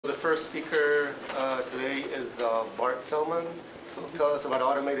first speaker today is Bart Selman, who will tell us about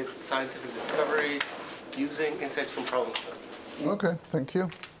automated scientific discovery using insights from problem solving. Okay, thank you.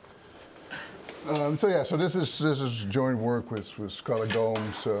 So this is joint work with Scarlett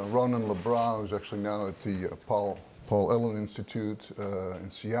Gomes, Ronan LeBras, who's actually now at the Paul Allen Institute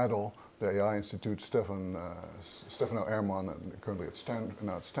in Seattle, the AI Institute, Stefano Ehrman, currently at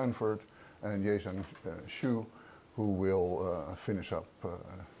Stanford, and Ye-Zhang Xu, who will finish up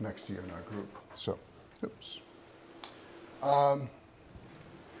next year in our group. So, oops.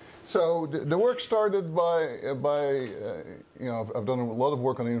 So the work started by I've done a lot of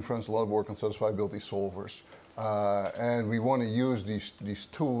work on inference, a lot of work on satisfiability solvers, and we want to use these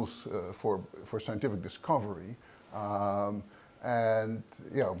tools for scientific discovery, and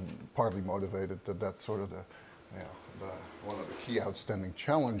partly motivated that's sort of one of the key outstanding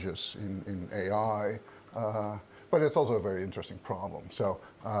challenges in AI. But it's also a very interesting problem. So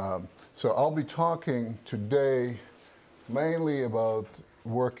I'll be talking today mainly about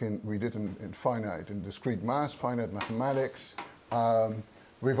work we did in discrete mass, finite mathematics.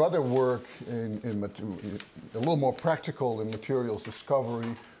 We have other work in a little more practical in materials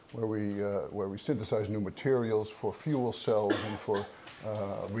discovery, where we synthesize new materials for fuel cells and for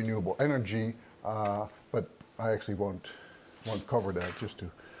renewable energy. But I actually won't cover that, just to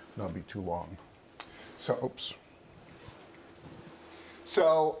not be too long. So, oops.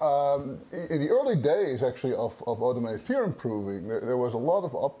 So in the early days, actually, of automated theorem proving, there was a lot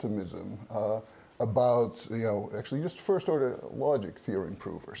of optimism about, actually just first-order logic theorem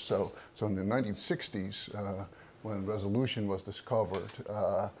provers. So in the 1960s, when resolution was discovered,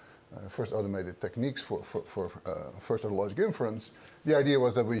 first automated techniques for first-order logic inference, the idea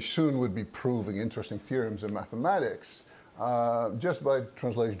was that we soon would be proving interesting theorems in mathematics just by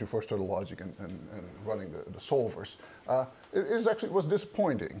translation to first-order logic and running the solvers. It was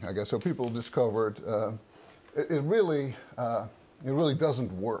disappointing, I guess. So people discovered it really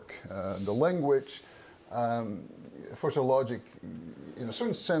doesn't work. The language, first-order logic, in a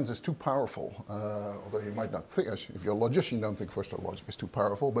certain sense, is too powerful. Although you might not think, if you're a logician, you don't think first-order logic is too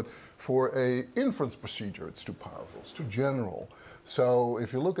powerful. But for an inference procedure, it's too powerful. It's too general. So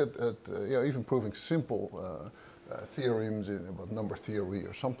if you look at even proving simple theorems about number theory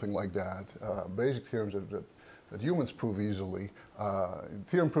or something like that, basic theorems that humans prove easily,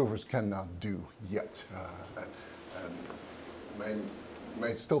 theorem provers cannot do yet, and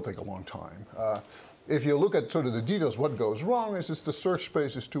may still take a long time. If you look at sort of the details, what goes wrong is the search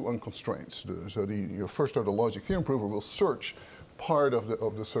space is too unconstrained. So your first-order logic theorem prover will search part of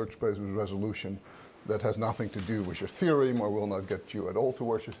the search space with resolution that has nothing to do with your theorem or will not get you at all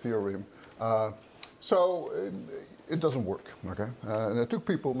towards your theorem. So it doesn't work, okay? And it took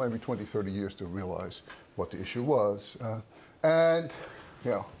people maybe 20, 30 years to realize what the issue was.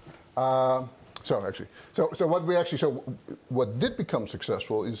 What did become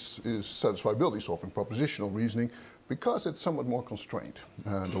successful is satisfiability solving, propositional reasoning, because it's somewhat more constrained.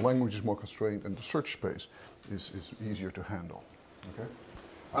 The language is more constrained and the search space is easier to handle, okay?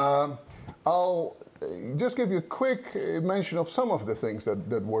 I'll just give you a quick mention of some of the things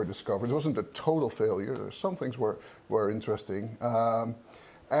that were discovered. It wasn't a total failure. Some things were interesting.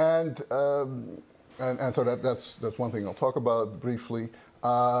 And so that's one thing I'll talk about briefly.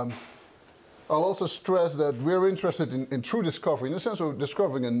 I'll also stress that we're interested in true discovery, in the sense of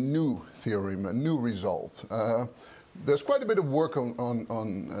discovering a new theorem, a new result. There's quite a bit of work in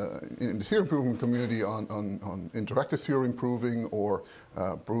the theorem proving community on interactive theorem proving or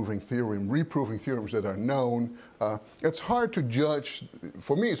reproving theorems that are known. It's hard to judge.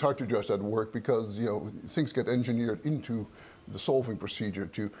 For me, it's hard to judge that work because things get engineered into the solving procedure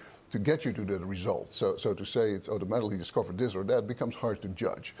to get you to the result. So to say it's automatically discovered this or that becomes hard to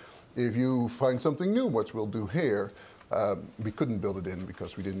judge. If you find something new, what we'll do here, we couldn't build it in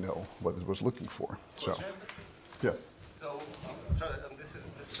because we didn't know what it was looking for. So. Yeah. So,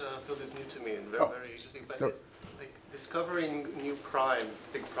 this field is new to me and very interesting. But it's like discovering new primes,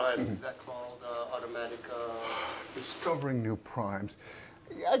 big primes. Is that called automatic? Discovering new primes.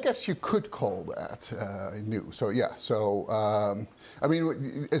 I guess you could call that new. So yeah. So I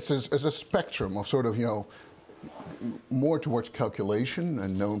mean, it's a spectrum of sort of more towards calculation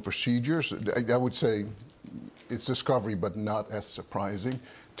and known procedures. I would say it's discovery, but not as surprising,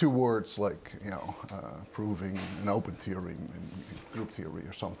 towards like proving an open theory in group theory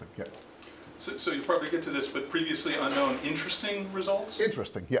or something. Yeah. So you'll probably get to this, but previously unknown interesting results?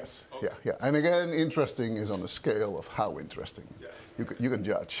 Interesting, yes. Okay. Yeah. And again, interesting is on the scale of how interesting. Yeah. You can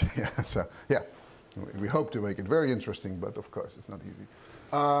judge. Yeah. So yeah, we hope to make it very interesting, but of course it's not easy.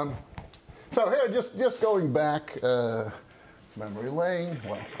 So here, just going back memory lane.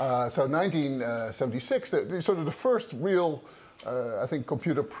 Well, so 1976, sort of the first real, I think,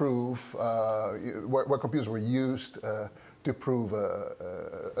 computer proof where computers were used to prove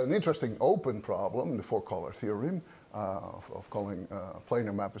an interesting open problem, the four-color theorem of calling a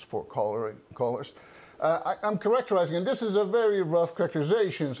planar map as four colors. I'm characterizing, and this is a very rough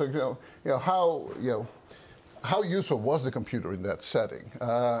characterization. So how useful was the computer in that setting?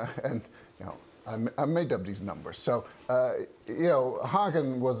 And I made up these numbers. So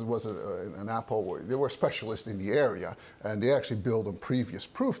Hagen was an Apple. They were specialists in the area, and they actually built on previous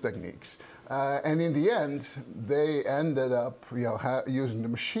proof techniques. And in the end, they ended up using the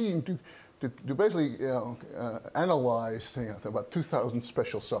machine to basically analyze about 2,000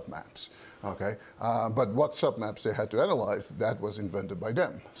 special submaps. Okay, but what submaps they had to analyze, that was invented by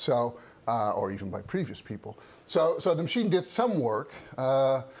them. So, or even by previous people. So the machine did some work,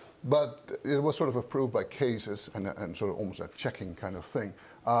 but it was sort of approved by cases and sort of almost a checking kind of thing.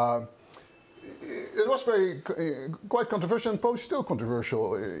 It was quite controversial, and probably still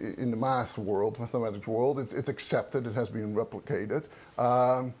controversial in the math world, mathematics world. It's accepted. It has been replicated.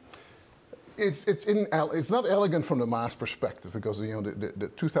 It's not elegant from the math perspective because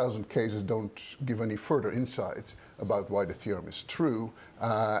the 2,000 cases don't give any further insights about why the theorem is true,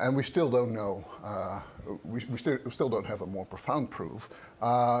 and we still don't know. We still don't have a more profound proof.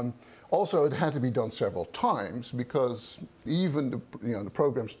 Also, it had to be done several times because even the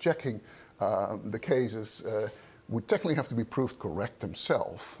programs checking the cases would technically have to be proved correct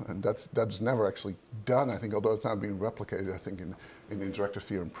themselves, and that's never actually done, I think, although it's now being replicated, I think, in the interactive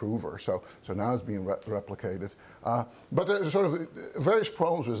theorem prover. So now it's being replicated. But there's sort of various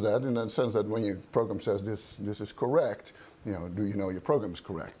problems with that in the sense that when your program says this is correct, do you know your program is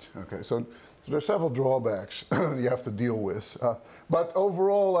correct? Okay, so there are several drawbacks you have to deal with. But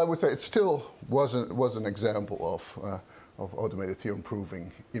overall, I would say it still was an example of automated theorem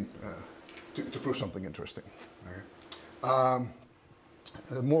proving to prove something interesting. Okay.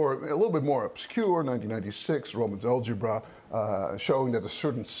 A little bit more obscure, 1996, Roman's algebra, showing that a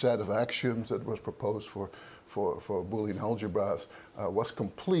certain set of axioms that was proposed for Boolean algebras was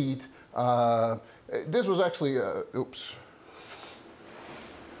complete. This was actually,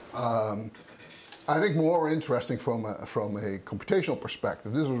 I think more interesting from a computational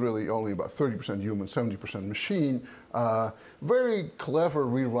perspective. This was really only about 30% human, 70% machine. Very clever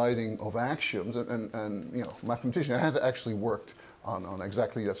rewriting of axioms, and mathematicians had actually worked on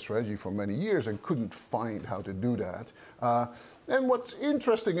exactly that strategy for many years and couldn't find how to do that. And what's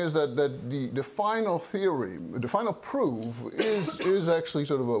interesting is that the final theorem, the final proof, is actually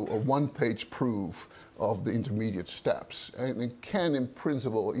sort of a one-page proof of the intermediate steps. And it can, in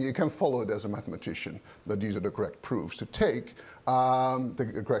principle, you can follow it as a mathematician, that these are the correct proofs to take,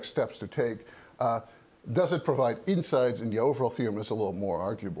 the correct steps to take. Does it provide insights in the overall theorem? Is a little more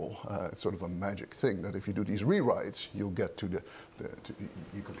arguable. It's sort of a magic thing that if you do these rewrites, you'll get to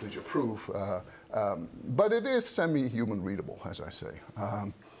you complete your proof. But it is semi-human readable, as I say.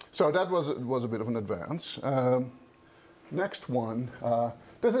 So that was a bit of an advance. Next one.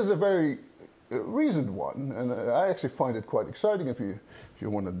 This is a very reasoned one, and I actually find it quite exciting. If you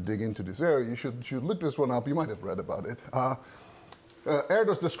want to dig into this area, you should look this one up. You might have read about it.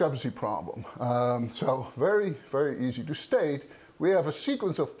 Erdős discrepancy problem. So very, very easy to state. We have a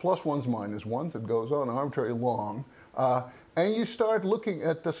sequence of plus ones, minus ones that goes on arbitrarily long. And you start looking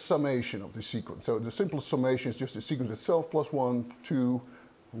at the summation of the sequence. So the simplest summation is just the sequence itself, plus 1, 2,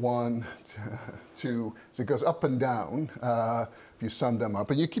 1, 2. So it goes up and down if you sum them up.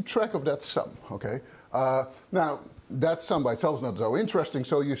 And you keep track of that sum, okay? Now, that sum by itself is not so interesting,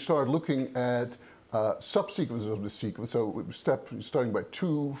 so you start looking at subsequences of the sequence. So starting by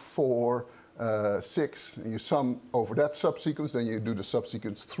 2, 4, 6, and you sum over that subsequence, then you do the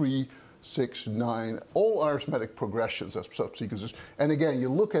subsequence 3, 6, 9, all arithmetic progressions as subsequences. And again, you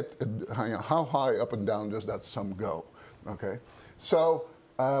look at how high up and down does that sum go, okay? So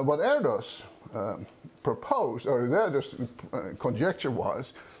what Erdős proposed, or Erdős' conjecture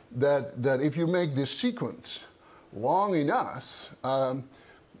was that if you make this sequence long enough,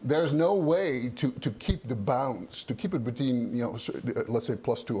 there's no way to keep the bounds, to keep it between, let's say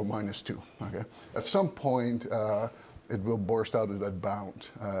plus 2 or minus 2, okay? At some point, it will burst out of that bound.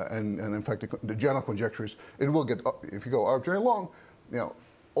 And in fact, the general conjecture is it will get, if you go arbitrarily long,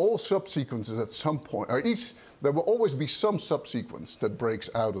 all subsequences at some point, or there will always be some subsequence that breaks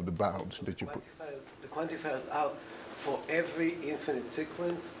out of the bound that you put. The quantifiers are for every infinite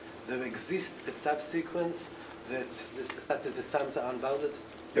sequence, there exists a subsequence that such that the sums are unbounded?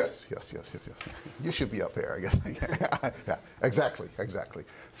 Yes. You should be up there, I guess. Yeah, exactly.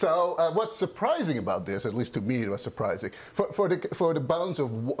 So what's surprising about this, at least to me it was surprising, for the bounds of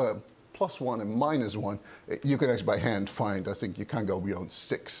 +1 and -1, you can actually by hand find, I think you can't go beyond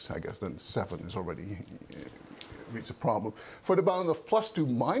 6, I guess then 7 is already it's a problem. For the bound of +2,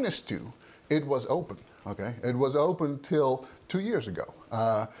 -2, it was open, okay? It was open till 2 years ago.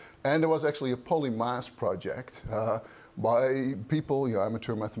 And there was actually a polymath project by people,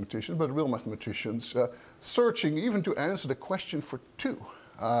 amateur mathematicians, but real mathematicians, searching even to answer the question for 2.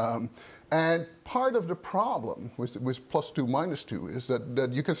 And part of the problem with +2, -2 is that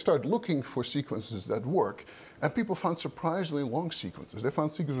you can start looking for sequences that work. And people found surprisingly long sequences. They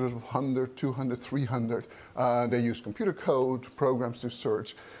found sequences of 100, 200, 300. They used computer code, programs to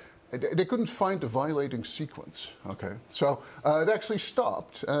search. They couldn't find the violating sequence, okay? So it actually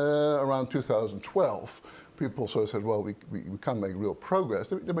stopped around 2012. People sort of said, well, we can't make real progress.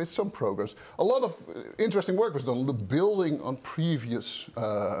 They made some progress. A lot of interesting work was done building on previous,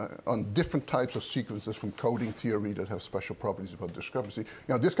 on different types of sequences from coding theory that have special properties about discrepancy.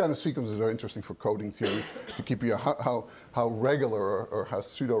 This kind of sequences are interesting for coding theory to keep you, how regular or how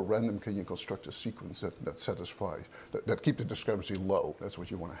pseudo-random can you construct a sequence that satisfies, that keep the discrepancy low. That's what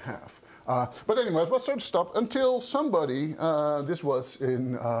you want to have. But anyway, it was sort of stopped until somebody, this was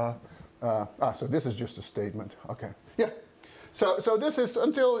in, so this is just a statement. Okay. Yeah. So this is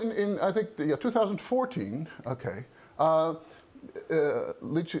until in I think 2014. Okay.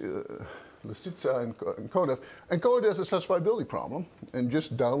 Lisitsa and Cornell encoded as a satisfiability problem and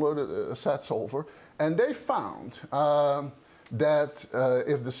just downloaded a SAT solver, and they found that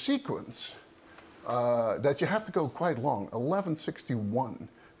if the sequence that you have to go quite long, 1161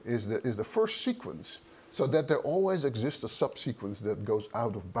 is the first sequence, so that there always exists a subsequence that goes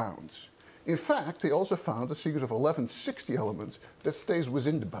out of bounds. In fact, they also found a sequence of 1160 elements that stays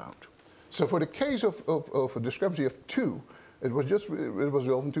within the bound. So for the case of a discrepancy of 2, it was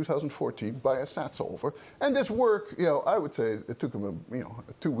resolved in 2014 by a SAT solver. And this work, I would say it took them,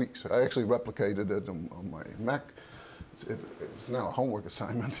 2 weeks. I actually replicated it on my Mac. It's now a homework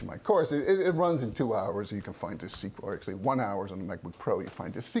assignment in my course. It runs in 2 hours. You can find this sequence, or actually 1 hour on the MacBook Pro. You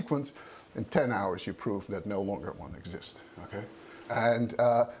find this sequence. In 10 hours, you prove that no longer one exists. Okay,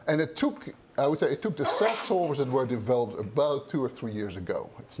 and it took, I would say, it took the SAT solvers that were developed about 2 or 3 years ago.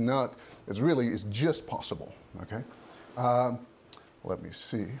 It's not. It's just possible. Okay, let me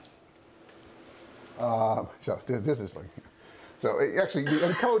see. So this is like. So actually, the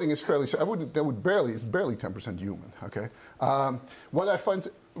encoding is fairly. It's barely 10% human. Okay. What I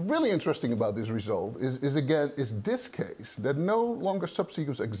find really interesting about this result is this case that no longer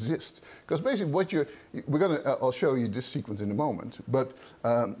subsequence exists, because basically I'll show you this sequence in a moment, but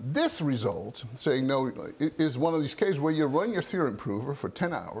this result saying no is one of these cases where you run your theorem prover for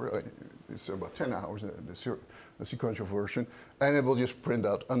 10 hours. It's about 10 hours the sequential version, and it will just print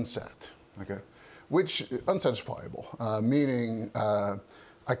out unsat. Okay. Which unsatisfiable, meaning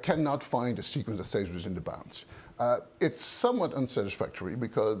I cannot find a sequence that stays within the bounds. It's somewhat unsatisfactory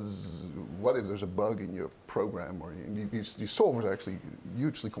because what if there's a bug in your program, or these solvers are actually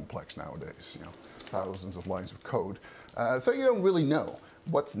hugely complex nowadays, thousands of lines of code. So you don't really know.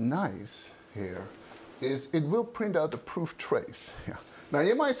 What's nice here is it will print out the proof trace. Yeah. Now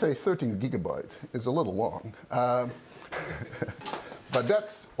you might say 13 gigabyte is a little long, but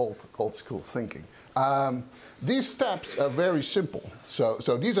that's old school thinking. These steps are very simple. So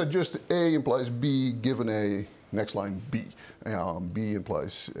these are just A implies B given A, next line B. B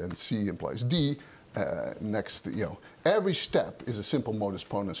implies and C implies D. Next, every step is a simple modus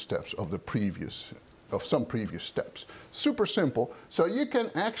ponens steps of some previous steps. Super simple. So you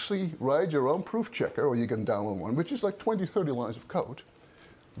can actually write your own proof checker, or you can download one, which is like 20, 30 lines of code.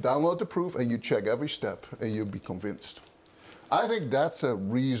 Download the proof, and you check every step, and you'll be convinced. I think that's a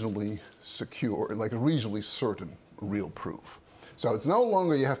reasonably secure, like a reasonably certain real proof. So it's no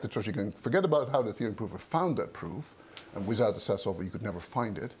longer you have to trust. You can forget about how the theorem prover found that proof, and without the SAT solver you could never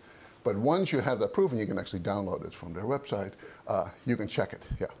find it. But once you have that proof and you can actually download it from their website, you can check it.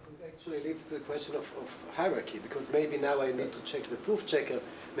 Yeah. Actually leads to the question of hierarchy, because maybe now I need to check the proof checker.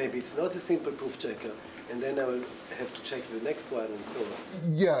 Maybe it's not a simple proof checker, and then I will have to check the next one and so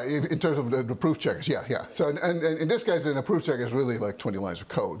on. Yeah, in terms of the proof checkers, yeah. So and in this case, then a proof checker is really like 20 lines of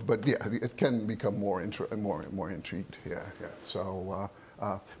code, but yeah, it can become more intrigued. Yeah. So,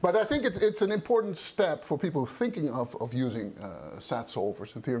 but I think it's an important step for people thinking of using SAT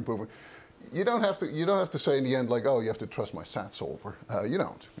solvers and theorem proving. You don't have to say in the end like, oh, you have to trust my SAT solver. You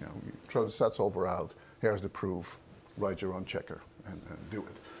don't. You throw the SAT solver out. Here's the proof. Write your own checker and do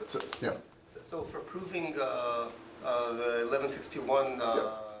it. So So for proving the 1161,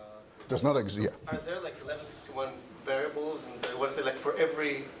 Does not exist. are there like 1161 variables, and what is it like for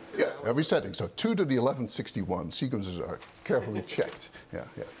every? Yeah, every setting. So 2 to the 1161 sequences are carefully checked. Yeah,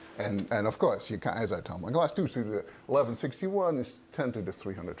 yeah. And of course, you can, as I tell my class, 2 to the 1161 is 10 to the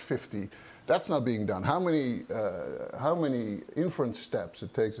 350. That's not being done. How many inference steps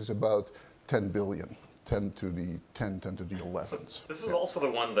it takes is about 10 billion. 10 to the 10 to the 11. So this is also the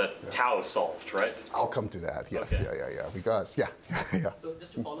one that Tau solved, right? I'll come to that, yes. Okay. Yeah. Because, yeah. So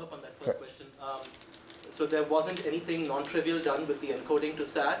just to follow up on that first question, so there wasn't anything non-trivial done with the encoding to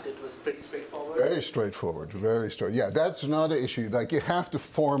SAT? It was pretty straightforward? Very straightforward, very straight. Yeah, that's not an issue. Like, you have to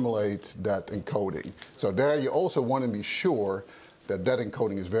formulate that encoding. So there you also want to be sure that that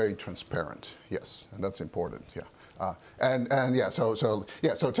encoding is very transparent. Yes, and that's important, yeah. So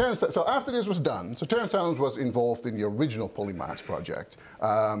after this was done, so Terence Towns was involved in the original polymath project.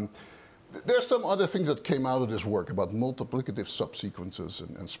 There's some other things that came out of this work about multiplicative subsequences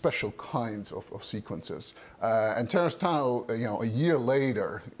and special kinds of sequences. And Terence Tao, a year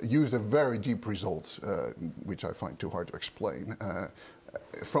later, used a very deep result, which I find too hard to explain,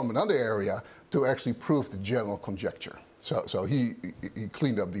 from another area to actually prove the general conjecture. So he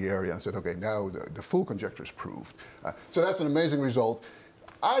cleaned up the area and said, okay, now the full conjecture is proved. So that's an amazing result.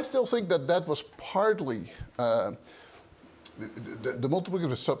 I still think that was partly, the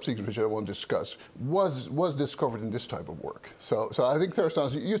multiplicative subsequence, which I want to discuss, was discovered in this type of work. So I think Terence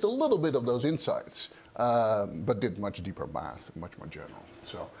Towns used a little bit of those insights, but did much deeper math, much more general.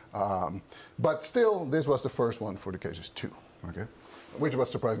 So, but still, this was the first one for the cases 2, okay? Which was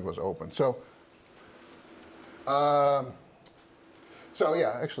surprising was open. So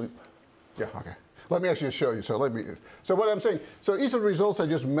yeah, actually, yeah, okay. Let me actually show you. So what I'm saying, so each of the results I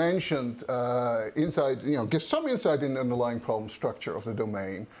just mentioned gives some insight in the underlying problem structure of the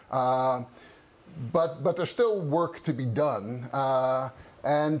domain. But there's still work to be done.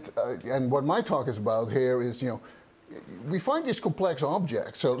 And what my talk is about here is, we find these complex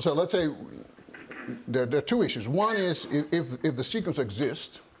objects. So let's say there are 2 issues. One is if the sequence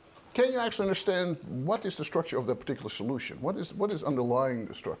exists, can you actually understand what is the structure of that particular solution? What is underlying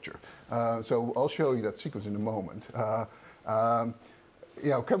the structure? So I'll show you that sequence in a moment. Can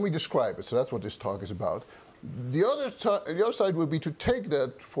we describe it? So that's what this talk is about. The other side would be to take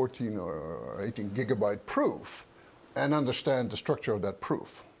that 14 or 18 gigabyte proof and understand the structure of that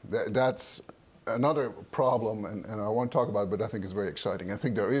proof. That's another problem, and I won't talk about it, but I think it's very exciting. I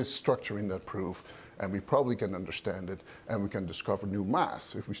think there is structure in that proof, and we probably can understand it, and we can discover new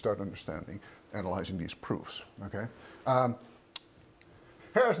maths if we start analyzing these proofs, okay?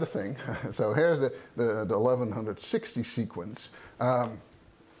 Here's the thing. So here's the 1160 sequence. And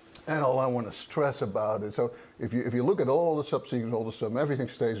all I want to stress about it, so if you look at all the subsequences, all the sum, everything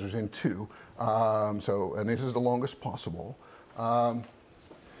stays within 2. And this is the longest possible.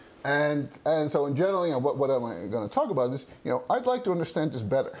 And so in general, what am I going to talk about is, I'd like to understand this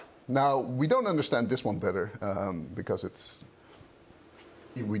better. Now, we don't understand this one better because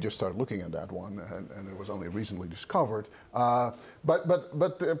we just started looking at that one, and it was only recently discovered. But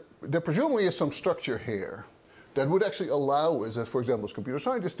there presumably is some structure here that would actually allow us, for example, as computer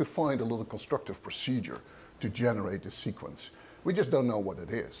scientists, to find a little constructive procedure to generate this sequence. We just don't know what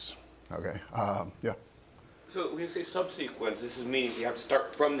it is. Okay. Yeah. So when you say subsequence, this is meaning you have to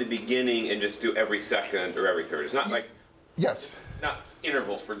start from the beginning and just do every second or every third. It's not like yes, not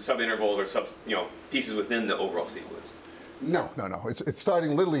intervals for subintervals or pieces within the overall sequence. No. It's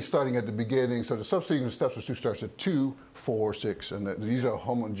literally starting at the beginning. So the subsequence steps of 2 starts at 2, 4, 6, and these are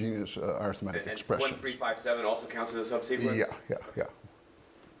homogeneous arithmetic expressions. 1, 3, 5, 7 also counts as a subsequence. Yeah.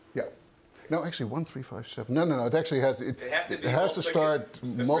 No, actually, 1, 3, 5, 7. No. It actually has. It has to start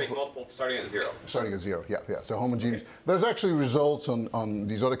multiple starting at 0. Starting at 0. Yeah. So homogeneous. Okay. There's actually results on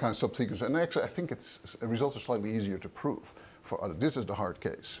these other kinds of subsequences, and actually, I think results are slightly easier to prove. For other, this is the hard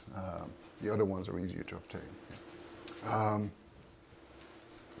case. The other ones are easier to obtain.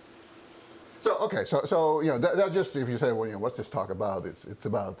 So that just, if you say, well, what's this talk about? It's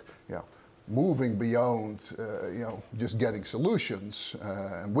about moving beyond just getting solutions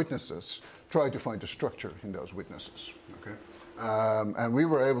and witnesses. Try to find the structure in those witnesses. Okay, and we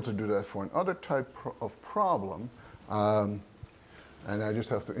were able to do that for another type of problem, and I just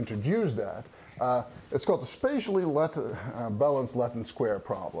have to introduce that. It's called the spatially balanced Latin square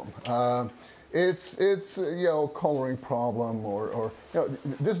problem. It's a coloring problem, or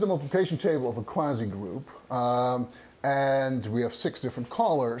this is the multiplication table of a quasi-group, and we have 6 different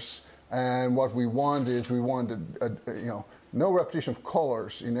colors. And what we want is no repetition of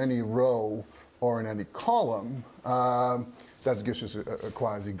colors in any row or in any column. that gives us a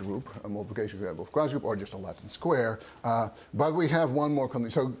quasi-group, a multiplication variable of quasi-group, or just a Latin square. But we have one more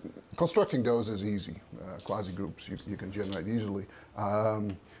condition. So constructing those is easy. Quasi-groups you can generate easily.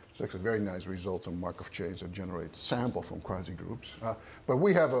 It's actually very nice results on Markov chains that generate sample from quasi-groups. But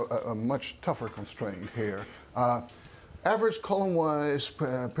we have a much tougher constraint here. Average column-wise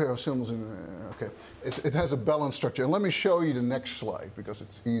pair of symbols, okay. It has a balanced structure. And let me show you the next slide because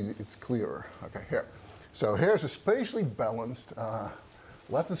it's easy, it's clearer. Okay, here. So here's a spatially balanced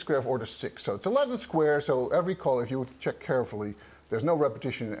Latin square of order 6. So it's a Latin square, so every color, if you would check carefully, there's no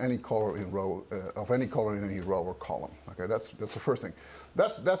repetition in any color in row, of any color in any row or column. Okay, that's the first thing.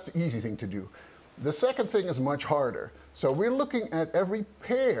 That's the easy thing to do. The second thing is much harder. So we're looking at every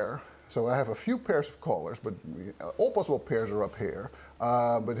pair. So I have a few pairs of colors, but all possible pairs are up here.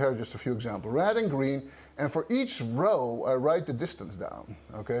 But here are just a few examples. Red and green, and for each row, I write the distance down,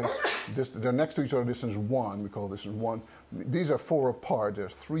 okay? They're next to each other, distance 1, we call distance 1. These are 4 apart,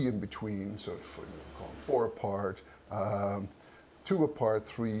 there's 3 in between, so we call them 4 apart, 2 apart,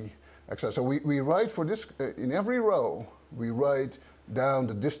 3, etc. So we write for this, in every row, we write down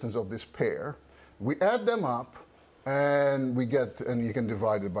the distance of this pair. We add them up, and we get, and you can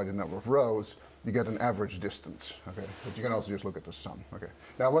divide it by the number of rows, you get an average distance, okay? But you can also just look at the sum, okay?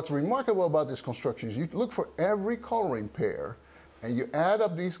 Now what's remarkable about this construction is you look for every coloring pair, and you add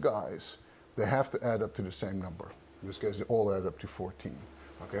up these guys, they have to add up to the same number. In this case, they all add up to 14,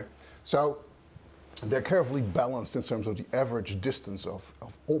 okay? So they're carefully balanced in terms of the average distance of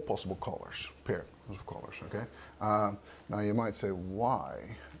all possible colors, pairs of colors, okay? Now you might say, why?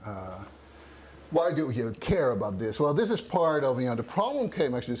 Why do you care about this? Well, this is part of, the problem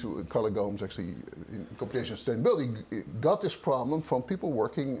came actually, Carla Gomes actually in computational sustainability got this problem from people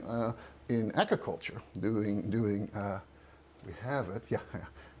working in agriculture, doing we have it,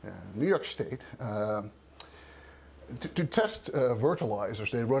 New York State. To test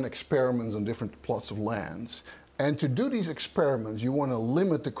fertilizers, they run experiments on different plots of lands. And to do these experiments, you want to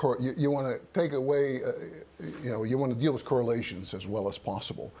limit the, you want to take away, you want to deal with correlations as well as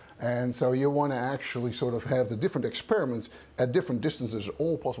possible. And so you want to actually sort of have the different experiments at different distances,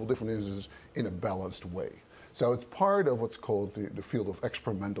 all possible different distances, in a balanced way. So it's part of what's called the field of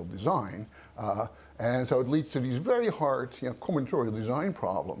experimental design. And so it leads to these very hard combinatorial design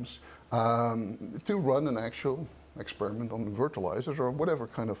problems to run an actual experiment on fertilizers or whatever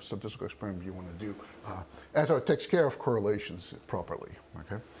kind of statistical experiment you want to do. And so it takes care of correlations properly,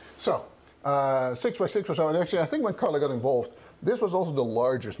 okay? So 6 by 6 or so, and actually I think when Carla got involved, this was also the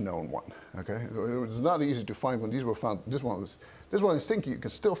largest known one, okay? It was not easy to find when these were found. This one is thinky, you can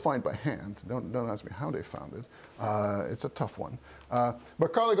still find by hand. Don't ask me how they found it. It's a tough one.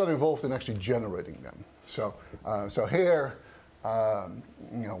 But Carla got involved in actually generating them. So here,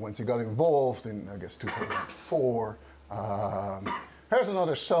 once he got involved in, I guess, 2004, here's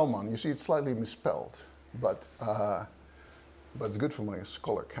another Selman. You see it's slightly misspelled, but it's good for my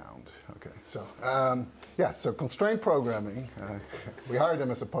scholar count. Okay, so so constraint programming. We hired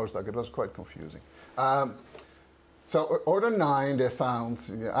him as a postdoc. It was quite confusing. So order 9, they found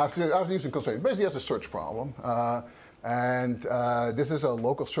after using constraint, basically as a search problem. And this is a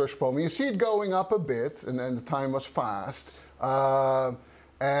local search problem. You see it going up a bit, and then the time was fast.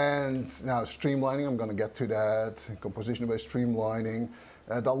 And now streamlining, I'm going to get to that. Composition-based streamlining.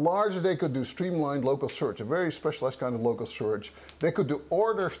 The largest they could do streamlined local search, a very specialized kind of local search. They could do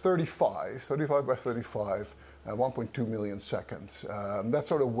order 35 by 35, 1.2 million seconds. That's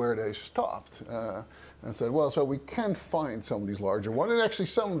sort of where they stopped and said, well, so we can find some of these larger ones. And actually,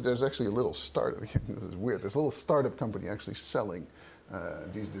 there's actually a little startup. This is weird. There's a little startup company actually selling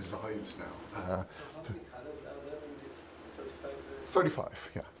these designs now. How many colors are there in this 35?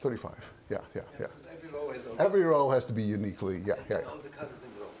 35, yeah. Every row has Every row has to be uniquely, all the colors in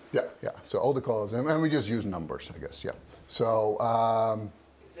row. Yeah. So all the colors, and we just use numbers, I guess, yeah. So.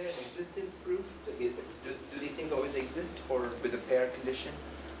 Is there an existence proof? Do these things always exist with a pair condition?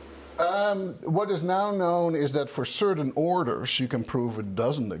 What is now known is that for certain orders, you can prove it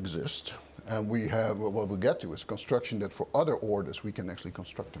doesn't exist. And we have, what we'll get to is construction that for other orders, we can actually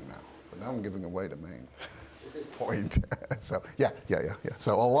construct them now. But now I'm giving away the main point. So, yeah.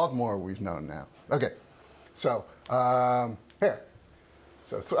 So a lot more we've known now. Okay, so here.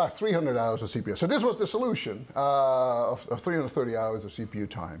 So 300 hours of CPU. So this was the solution of 330 hours of CPU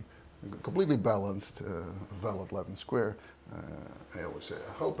time. Completely balanced, valid Latin square. I always say,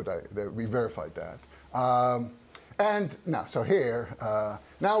 I hope that we verified that. And now, so here,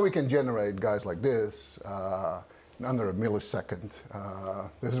 now we can generate guys like this in under a millisecond.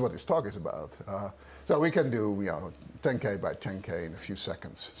 This is what this talk is about. So we can do 10K by 10K in a few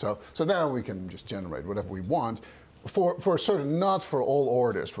seconds. So now we can just generate whatever we want. For certain, not for all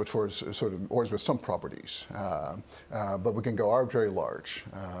orders, but for certain orders with some properties. But we can go arbitrarily large.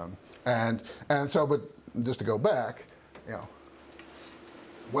 And so, but just to go back, you know,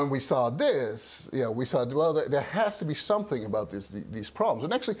 when we saw this, you know, we thought, well, there has to be something about these problems.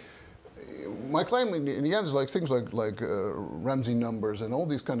 And actually, my claim in the end is like things like Ramsey numbers and all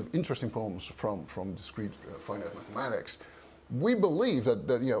these kind of interesting problems from discrete finite mathematics. We believe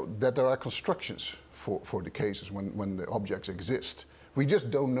that you know that there are constructions for the cases when the objects exist. We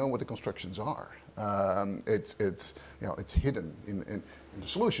just don't know what the constructions are. It's you know it's hidden in the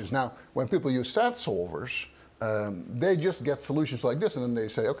solutions. Now, when people use SAT solvers, they just get solutions like this, and then they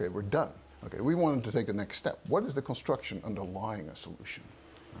say, okay, we're done. Okay, we wanted to take the next step. What is the construction underlying a solution?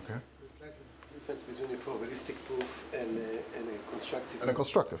 Okay. So it's like the difference between a probabilistic proof and a constructive. And a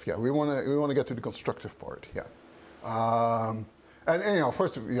constructive, yeah. We want to get to the constructive part, yeah. And you know,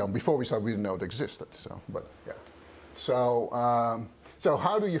 first, you know, before we started, we didn't know it existed. So, but yeah. So, so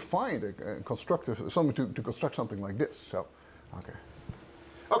how do you find a constructive something to construct something like this? So, okay.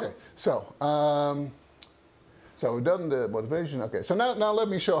 Okay. So, so we've done the motivation. Okay. So now let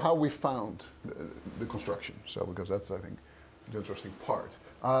me show how we found the construction. So because that's I think the interesting part.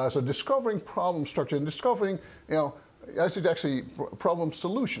 So discovering problem structure and discovering, you know. I said actually problem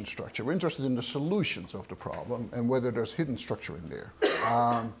solution structure. We're interested in the solutions of the problem and whether there's hidden structure in there.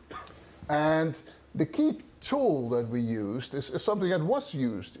 And the key tool that we used is something that was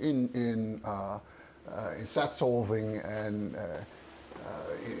used in SAT solving and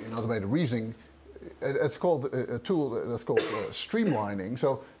in automated reasoning. It's called a tool that's called streamlining.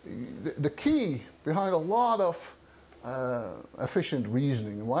 So the key behind a lot of efficient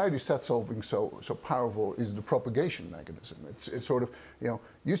reasoning, and why is SAT solving so powerful, is the propagation mechanism. It's sort of, you know,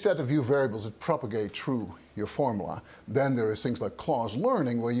 you set a few variables that propagate through your formula. Then there is things like clause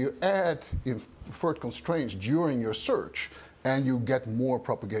learning, where you add inferred constraints during your search, and you get more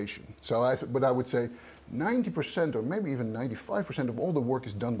propagation. So, but I would say 90% or maybe even 95% of all the work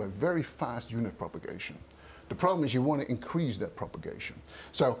is done by very fast unit propagation. The problem is you want to increase that propagation.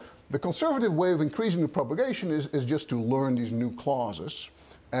 So the conservative way of increasing the propagation is just to learn these new clauses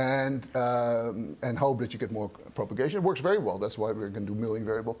and hope that you get more propagation. It works very well. That's why we're going to do million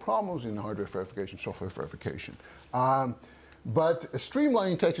variable problems in hardware verification, software verification. But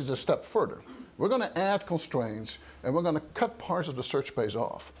streamlining takes it a step further. We're going to add constraints, and we're going to cut parts of the search space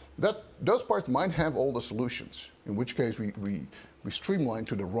off. Those parts might have all the solutions, in which case we streamline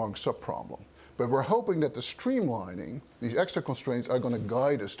to the wrong subproblem. But we're hoping that the streamlining, these extra constraints, are going to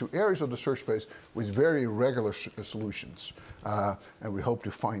guide us to areas of the search space with very regular solutions. And we hope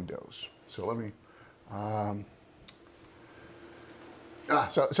to find those. So let me...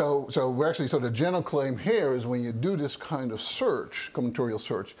 So we're actually, so the general claim here is when you do this kind of search, combinatorial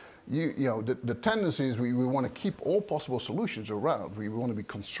search, you know, the tendency is we want to keep all possible solutions around. We want to be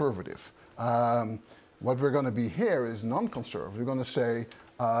conservative. What we're going to be here is non-conservative. We're going to say,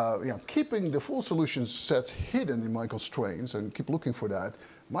 you know, keeping the full solution sets hidden in my constraints and keep looking for that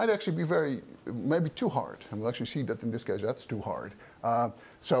might actually be maybe too hard. And we'll actually see that in this case, that's too hard.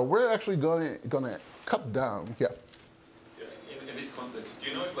 So we're actually going to cut down, yeah. In this context, do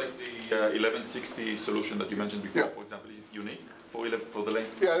you know if like the 1160 solution that you mentioned before, for example, is unique for the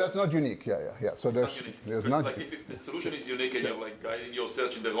length? Yeah, that's not unique. Yeah. So there's not. Like if the solution is unique and you're like guiding your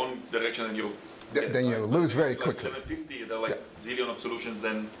search in the wrong direction and you then you lose very quickly. 1150, there are like zillion of solutions,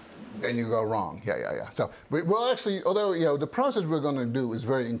 then you go wrong. Yeah. So we'll actually, although you know the process we're going to do is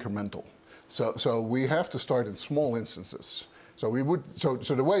very incremental, so we have to start in small instances. So we would so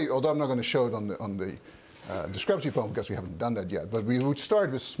the way, although I'm not going to show it on the discrepancy problem because we haven't done that yet, but we would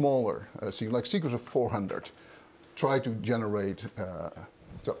start with smaller, like sequence of 400, try to generate.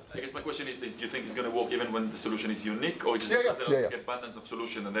 So I guess my question is, do you think it's going to work even when the solution is unique, or just because there's an abundance of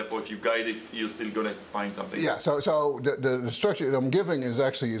solution, and therefore if you guide it, you're still going to find something? Yeah. So the structure that I'm giving is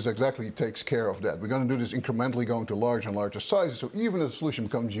exactly takes care of that. We're going to do this incrementally, going to larger and larger sizes. So even if the solution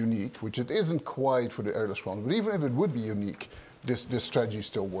becomes unique, which it isn't quite for the errorless problem, but even if it would be unique, this strategy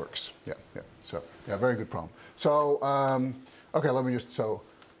still works. Yeah. So very good problem. So okay, let me just. So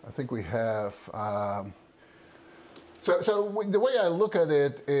I think we have. So the way I look at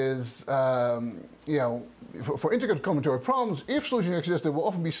it is, you know, for integrated combinatorial problems, if solutions exist, there will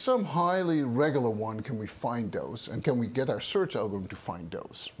often be some highly regular one. Can we find those, and can we get our search algorithm to find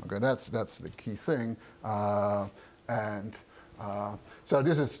those? Okay, that's the key thing. So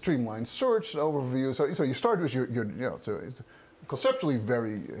this is streamlined search overview. So you start with your you know, it's conceptually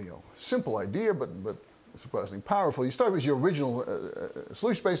very simple idea, but surprisingly powerful. You start with your original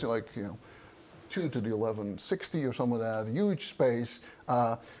solution space, like 2 to the 1160 or something like that, huge space.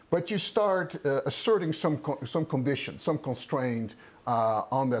 But you start asserting some condition, some constraint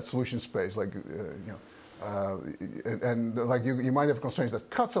on that solution space, like and like you might have constraints that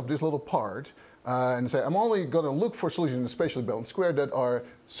cuts off this little part and say, I'm only going to look for solutions in the spatially balanced square that are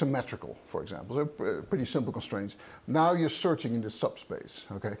symmetrical, for example. They're pretty simple constraints. Now you're searching in the subspace,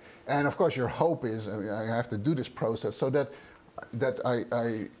 okay? And of course your hope is, I have to do this process so that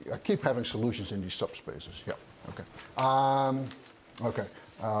I keep having solutions in these subspaces. Yeah, okay.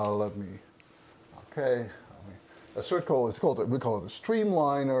 A circle is we call it a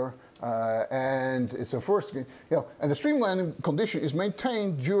streamliner. And it's a first, and the streamlining condition is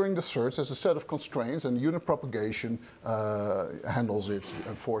maintained during the search as a set of constraints, and unit propagation handles it,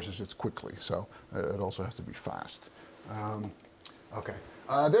 enforces it quickly. So it also has to be fast.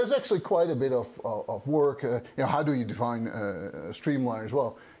 There's actually quite a bit of work. How do you define streamliners?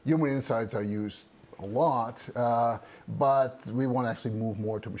 Well, human insights are used a lot, but we want to actually move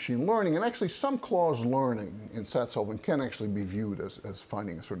more to machine learning, and actually some closed learning in set solving can actually be viewed as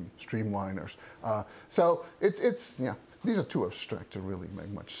finding certain streamliners. So these are too abstract to really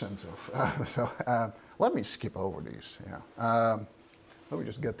make much sense of. Let me skip over these. Let me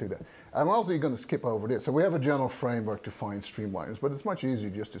just get to that. I'm also going to skip over this. So we have a general framework to find streamliners, but it's much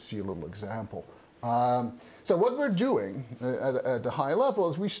easier just to see a little example. So what we're doing at the high level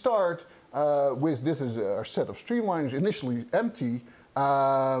is we start with this is our set of streamliners, initially empty,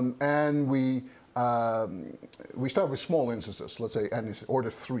 and we start with small instances. Let's say n is order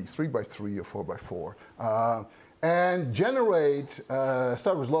 3 by 3 or 4 by 4, and generate,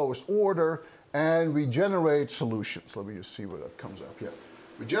 start with lowest order, and we generate solutions. Let me just see where that comes up. Yeah,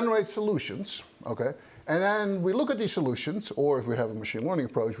 we generate solutions, okay, and then we look at these solutions, or if we have a machine learning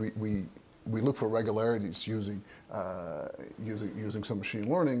approach, we look for regularities using some machine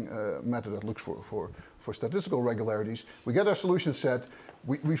learning method that looks for statistical regularities. We get our solution set.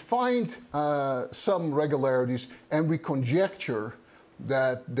 We find some regularities, and we conjecture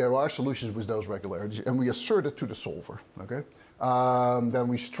that there are solutions with those regularities, and we assert it to the solver. Okay. Then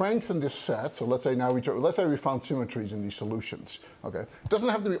we strengthen this set. So let's say we found symmetries in these solutions. Okay. It doesn't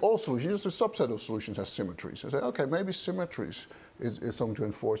have to be all solutions. Just a subset of solutions has symmetries. I say, okay, maybe symmetries is something to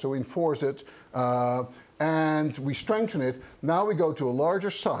enforce. So we enforce it, and we strengthen it. Now we go to a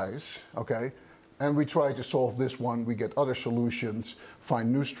larger size, okay, and we try to solve this one. We get other solutions,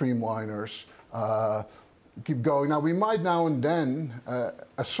 find new streamliners, keep going. Now we might now and then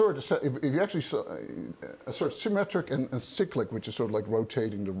assert a set, if you actually assert symmetric and cyclic, which is sort of like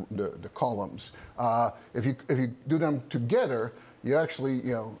rotating the columns. If you do them together, you actually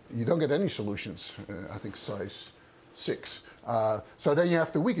you don't get any solutions. I think size 6. So then you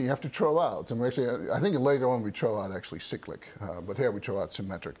have to weaken, you have to throw out. And we actually, I think later on we throw out actually cyclic, but here we throw out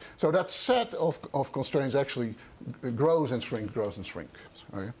symmetric. So that set of constraints actually grows and shrinks, grows and shrinks.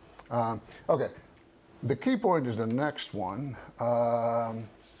 Okay. Okay. The key point is the next one.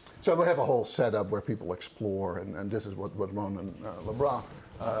 So we have a whole setup where people explore, and this is what Ron and Lebras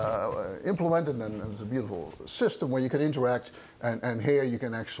implemented, and it's a beautiful system where you can interact, and here you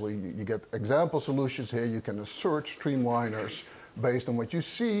can actually, you get example solutions. Here you can assert streamliners based on what you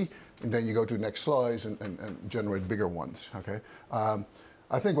see, and then you go to the next slides and generate bigger ones, okay?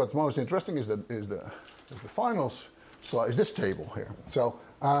 I think what's most interesting is the final slide, is this table here. So,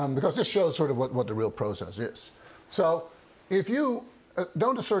 because this shows sort of what the real process is. So, if you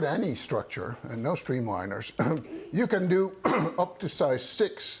don't assert any structure and no streamliners, you can do up to size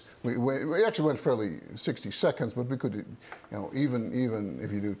 6. We actually went fairly 60 seconds, but we could, even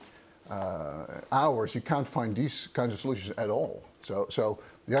if you do hours, you can't find these kinds of solutions at all. So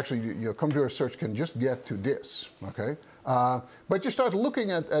you actually, your computer search can just get to this, okay? But you start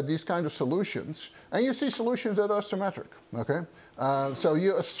looking at these kind of solutions, and you see solutions that are symmetric, okay? So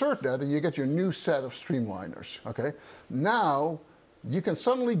you assert that, and you get your new set of streamliners, okay? Now, you can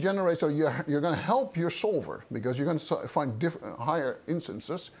suddenly generate, so you're going to help your solver, because you're going to find higher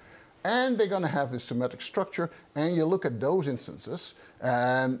instances, and they're going to have this symmetric structure, and you look at those instances.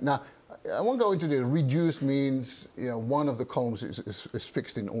 And now, I won't go into the reduced means, one of the columns is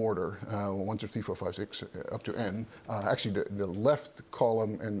fixed in order, 1, 2, 3, 4, 5, 6, up to n. Actually, the left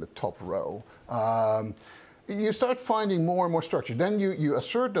column and the top row. You start finding more and more structure. Then you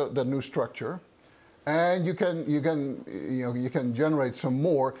assert the new structure, and you can generate some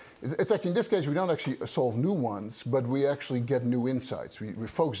more. It's actually, in this case, we don't actually solve new ones, but we actually get new insights. We're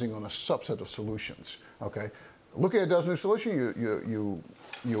focusing on a subset of solutions, okay? looking at those new solutions,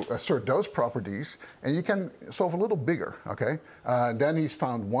 you assert those properties, and you can solve a little bigger, okay? Then he's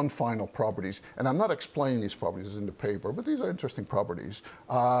found one final properties, and I'm not explaining these properties in the paper, but these are interesting properties.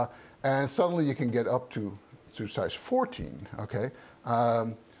 And suddenly you can get up to size 14, okay?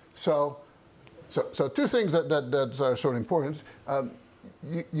 So two things that are sort of important.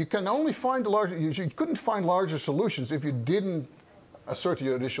 You can only find you couldn't find larger solutions if you didn't assert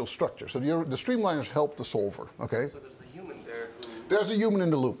your additional structure. So the streamliners help the solver, okay? So there's a human there who... There's a human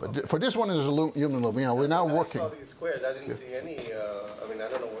in the loop. For this one, there's a human in the loop. You know, we're now working. I saw these squares. I didn't see any, I mean, I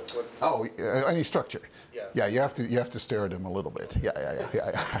don't know what... Oh, any structure. Yeah. Yeah, you have to stare at them a little bit. Yeah.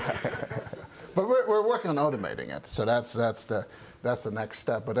 But we're working on automating it. So that's the next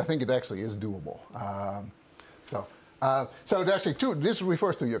step. But I think it actually is doable. So actually, this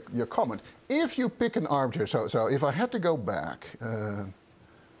refers to your comment. If you pick an arbitrary, so if I had to go back,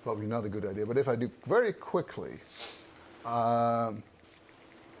 probably not a good idea, but if I do very quickly,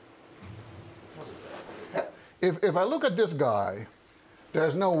 if I look at this guy,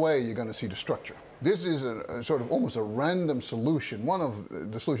 there's no way you're going to see the structure. This is a sort of almost a random solution. One of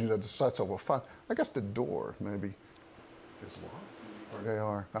the solutions that the sets over fun. I guess the door maybe is locked, or they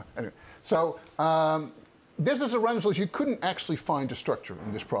are. Anyway, so this is a random solution. You couldn't actually find the structure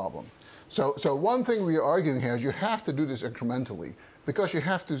in this problem. So one thing we are arguing here is you have to do this incrementally because you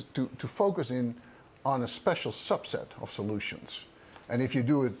have to focus in on a special subset of solutions. And if you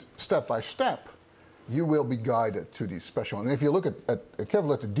do it step by step, you will be guided to these special ones. And if you look at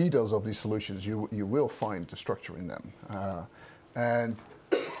carefully at the details of these solutions, you will find the structure in them.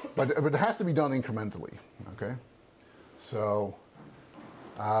 But it has to be done incrementally, okay? So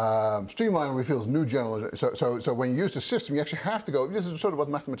Streamline reveals new generalizations. So when you use the system, you actually have to go, this is sort of what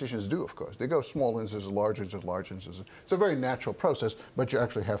mathematicians do, of course. They go small instances, large instances, large instances. It's a very natural process, but you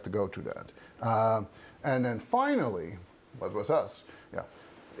actually have to go to that. And then finally, what was us? Yeah.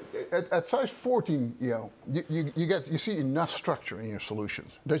 At size 14, you see enough structure in your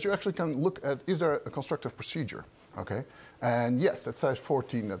solutions that you actually can look at, is there a constructive procedure? Okay, and yes, at size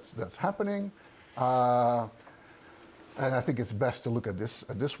 14, that's happening. And I think it's best to look at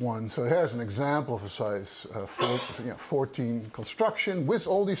this one. So here's an example of a size 14 construction with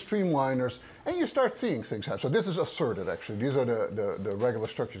all these streamliners, and you start seeing things happen. So this is asserted, actually. These are the regular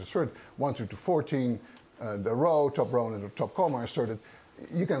structures asserted. 1 through to 14, the top row and the top column are asserted.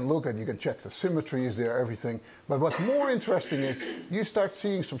 You can look at, you can check the symmetry, is there, everything. But what's more interesting is you start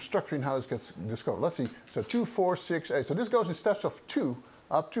seeing some structure in how this gets discovered. Let's see, so 2, 4, 6, 8. So this goes in steps of 2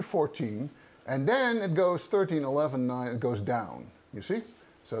 up to 14. And then it goes 13, 11, 9, it goes down, you see?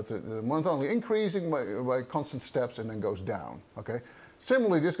 So it's monotonically increasing by constant steps and then goes down, okay?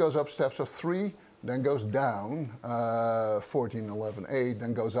 Similarly, this goes up steps of 3, then goes down, 14, 11, 8,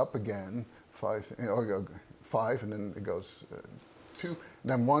 then goes up again, 5, and then it goes 2,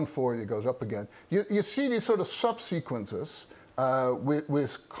 then 1, 4, it goes up again. You see these sort of subsequences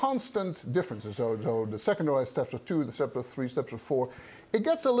with constant differences. So the second row has steps of 2, the steps of 3, steps of 4. It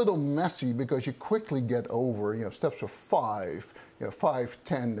gets a little messy because you quickly get over, steps of 5, 5,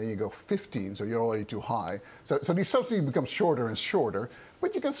 10, then you go 15, so you're already too high. So these subsequences become shorter and shorter,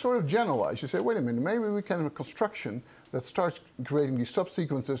 but you can sort of generalize. You say, wait a minute, maybe we can have a construction that starts creating these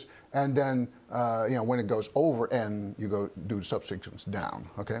subsequences, and then, when it goes over n, you go do the subsequence down,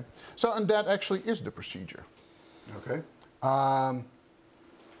 okay? So, and that actually is the procedure, okay?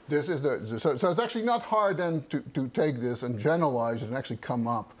 This is so it's actually not hard then to take this and generalize it and actually come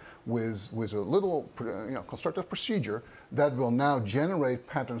up with a little constructive procedure that will now generate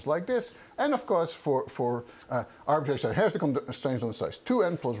patterns like this. And of course, for arbitrary size, here's the constraints on the size.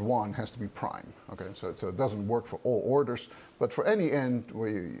 2n plus 1 has to be prime. Okay, so it doesn't work for all orders, but for any n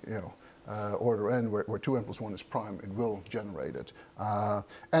where order n where 2n plus 1 is prime, it will generate it.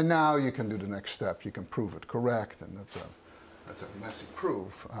 And now you can do the next step. You can prove it correct, and that's a messy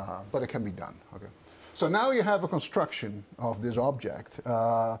proof, but it can be done. Okay, so now you have a construction of this object,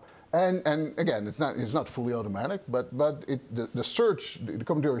 and again, it's not fully automatic, but the search, the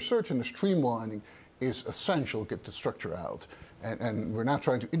combinatorial search and the streamlining is essential to get the structure out, and we're now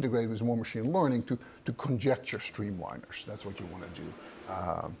trying to integrate with more machine learning to conjecture streamliners. That's what you want to do,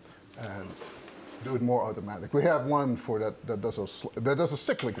 and do it more automatic. We have one for that does a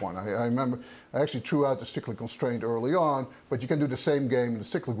cyclic one. I remember I actually threw out the cyclic constraint early on, but you can do the same game in the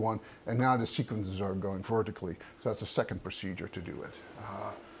cyclic one, and now the sequences are going vertically. So that's a second procedure to do it.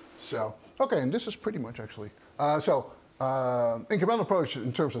 Okay, and this is pretty much actually. Incremental approach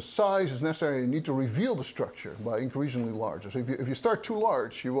in terms of size is necessary. You need to reveal the structure by increasingly larger. So if you start too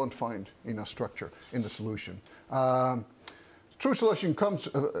large, you won't find enough structure in the solution. True solution comes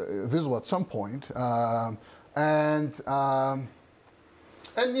visible at some point. And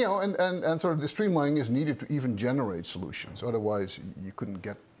you know, and sort of the streamlining is needed to even generate solutions. Otherwise, you couldn't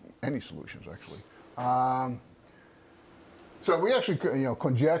get any solutions actually. So we actually, you know,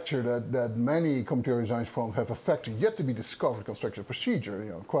 conjecture that many computer design problems have affected yet to be discovered constructed procedure.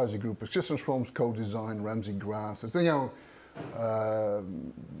 You know, quasi-group existence problems, code design, Ramsey graphs. It's, you know,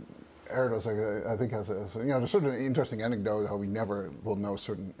 Erdos, I think, has a, you know, there's sort of an interesting anecdote how we never will know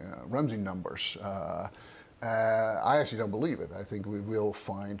certain Ramsey numbers. I actually don't believe it. I think we will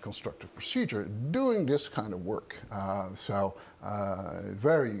find constructive procedure doing this kind of work.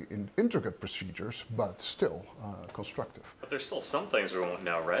 Very intricate procedures, but still constructive. But there's still some things we won't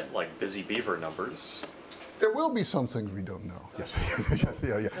know, right? Like busy beaver numbers. There will be some things we don't know. Yes, yes,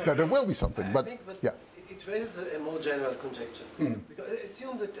 yeah. No, there will be something, but yeah. It raises a more general conjecture. Because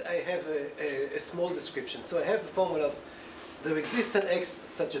assume that I have a small description. So I have a formula of there exists an x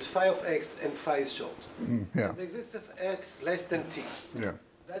such as phi of x and phi is short. Yeah. And there exists of x less than t. Yeah.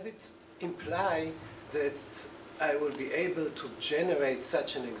 Does it imply that I will be able to generate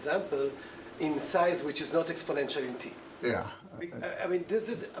such an example in size which is not exponential in t? Yeah. I mean, this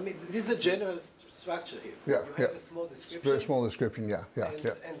is a general structure here. Yeah, you have a small description. Very small description, yeah.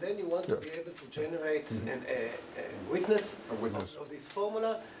 And then you want to be able to generate a witness of this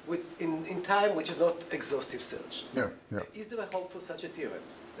formula in time which is not exhaustive search. Yeah. Is there a hope for such a theorem?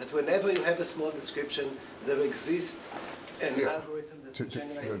 That whenever you have a small description, there exists an algorithm that will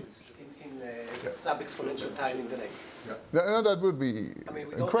generate in sub-exponential time in the length? Yeah. No, that would be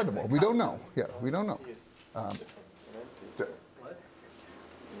incredible. We don't know. Yeah, we don't know.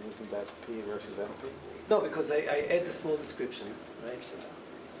 Isn't that P versus NP? No, because I add the small description, right?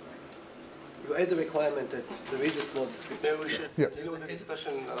 You add the requirement that there is a small description. Maybe we should do the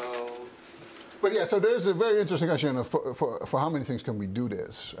discussion. But yeah, so there's a very interesting question of for how many things can we do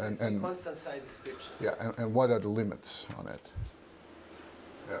this, and constant size description. Yeah, and what are the limits on it?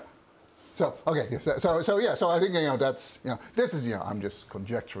 Yeah. So okay, so I think, you know, that's, you know, this is, you know, I'm just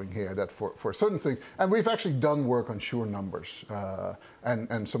conjecturing here that for certain things, and we've actually done work on Schur numbers,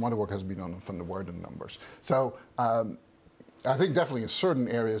 and some other work has been done on van der Waerden numbers. So I think definitely in certain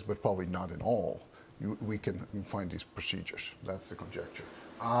areas, but probably not in all, we can find these procedures. That's the conjecture.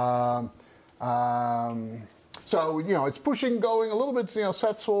 So, you know, it's pushing, going a little bit, you know,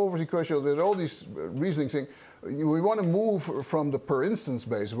 set solvers, equations, there's all these reasoning things. We want to move from the per instance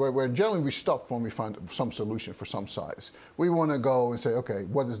base, where generally we stop when we find some solution for some size. We want to go and say, okay,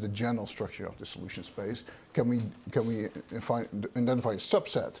 what is the general structure of the solution space? Can we identify a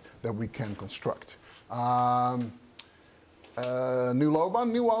subset that we can construct? New Loban,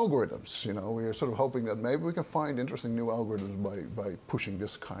 new algorithms. You know, we are sort of hoping that maybe we can find interesting new algorithms by pushing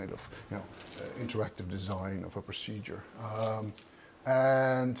this kind of, you know, interactive design of a procedure.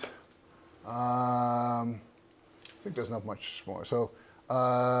 I think there's not much more. So,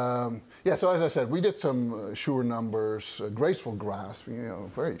 yeah, so as I said, we did some Schur numbers, graceful graphs, you know,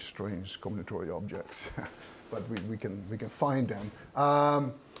 very strange combinatorial objects, but we can find them.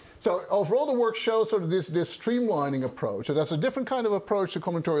 So overall, the work shows sort of this streamlining approach. So that's a different kind of approach to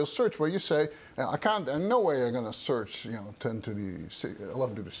combinatorial search, where you say, I can't, in no way I'm going to search, you know, 10 to the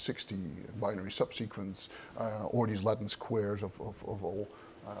 11 to the 60 binary subsequence, or these Latin squares of all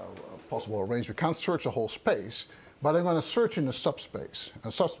possible arrangements. We can't search the whole space, but I'm going to search in a subspace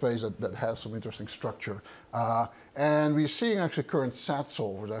that has some interesting structure. And we're seeing actually current SAT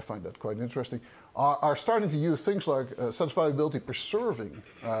solvers, I find that quite interesting, are starting to use things like satisfiability preserving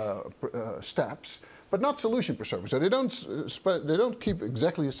steps, but not solution preserving. So they don't keep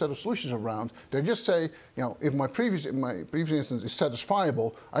exactly a set of solutions around. They just say, you know, if my previous instance is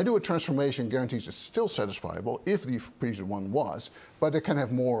satisfiable, I do a transformation guarantees it's still satisfiable if the previous one was, but they can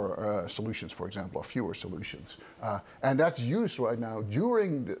have more solutions, for example, or fewer solutions. And that's used right now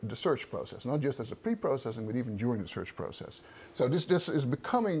during the search process, not just as a pre-processing, but even during the search process. So this is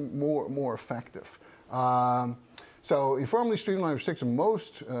becoming more effective. So informally streamlined restricts the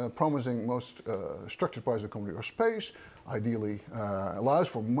most promising, most structured parts of the computer space. Ideally, allows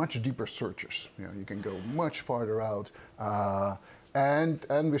for much deeper searches. You know, you can go much farther out, and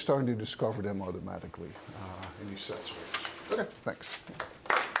we're starting to discover them automatically in these sets. Okay, thanks.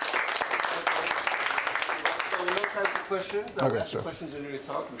 So we don't have the questions. I'll ask the questions when we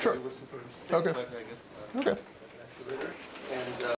talk. Sure. It was super interesting. Okay. But I guess, okay. ask you later.